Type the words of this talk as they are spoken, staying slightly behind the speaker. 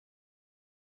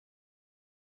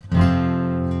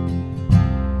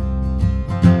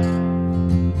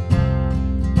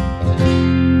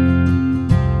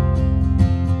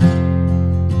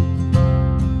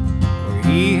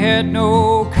had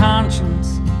no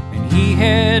conscience and he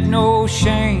had no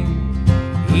shame.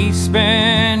 He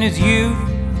spent his youth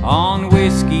on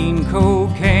whiskey and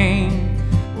cocaine.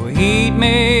 Well, he'd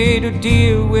made a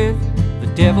deal with the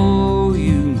devil,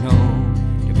 you know,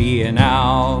 to be an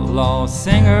outlaw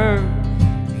singer.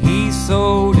 He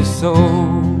sold his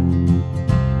soul.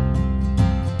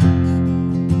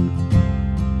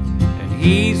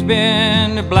 He's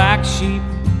been a black sheep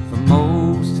for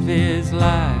most of his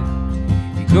life.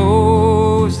 He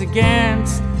goes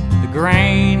against the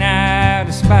grain out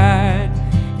of spite.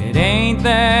 It ain't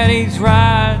that he's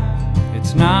right,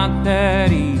 it's not that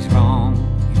he's wrong.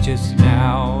 He's just an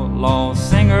outlaw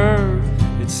singer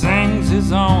that sings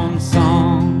his own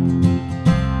song.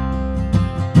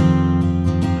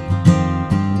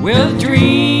 With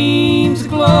dreams of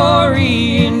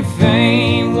glory and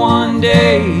fame one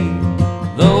day,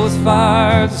 those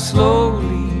fires are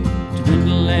slowly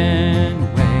dwindling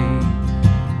away.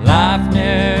 Life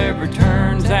never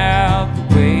turns out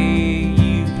the way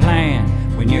you plan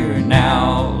when you're an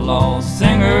outlaw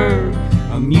singer,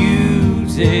 a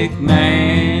music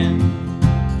man.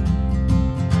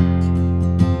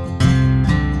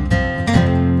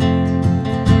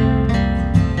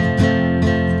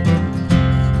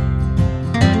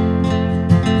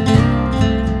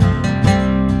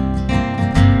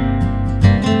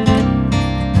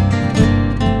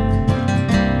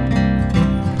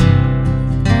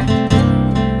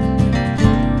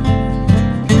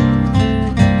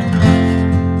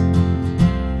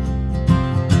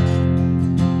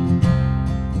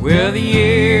 With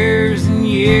years and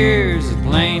years of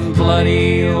plain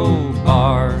bloody old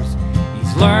bars,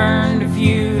 he's learned a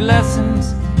few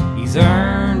lessons, he's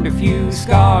earned a few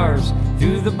scars.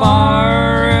 Through the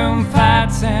barroom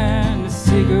fights and the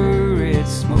cigarette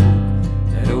smoke,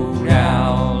 that old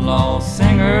outlaw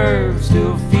singer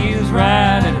still feels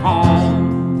right at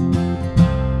home.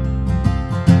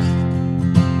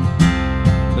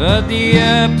 But the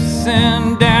ups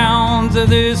and downs of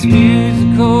this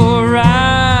musical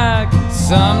ride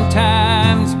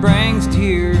sometimes brings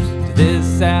tears to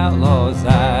this outlaw's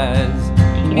eyes.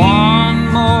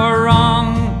 One more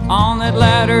rung on that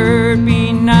ladder'd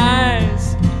be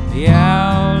nice. The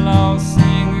outlaw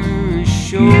singer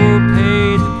sure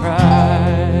paid the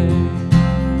price.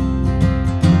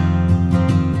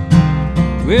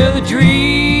 With the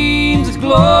dreams of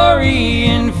glory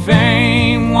and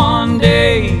fame one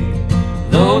day,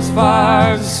 those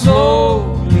fires are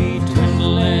slowly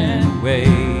dwindling away.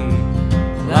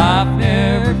 Life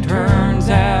never turns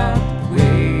out the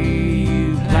way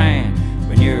you plan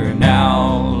when you're an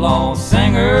outlaw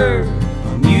singer,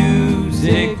 a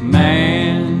music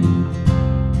man.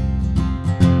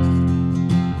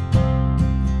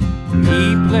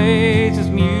 He plays his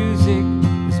music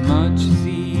as much as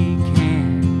he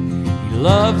can. He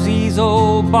loves these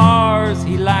old bars,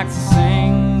 he likes to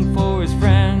sing for his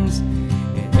friends.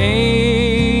 It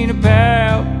ain't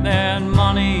about that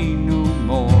money no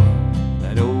more.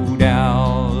 That old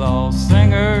outlaw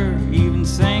singer even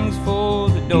sings for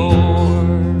the door.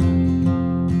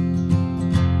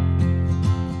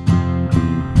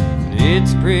 But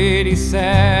it's pretty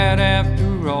sad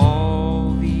after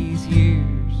all these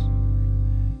years,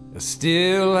 I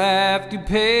still have to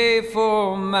pay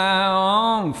for my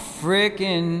own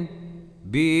frickin'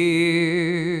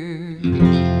 beer.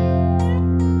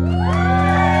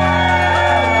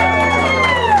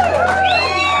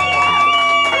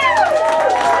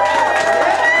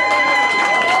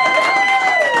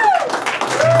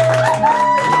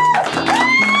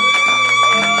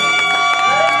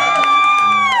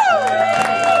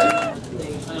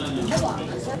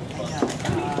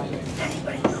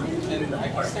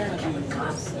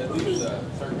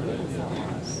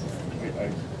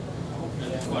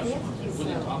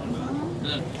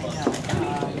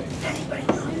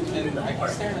 And I can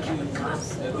stand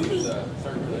at least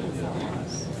 30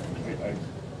 minutes.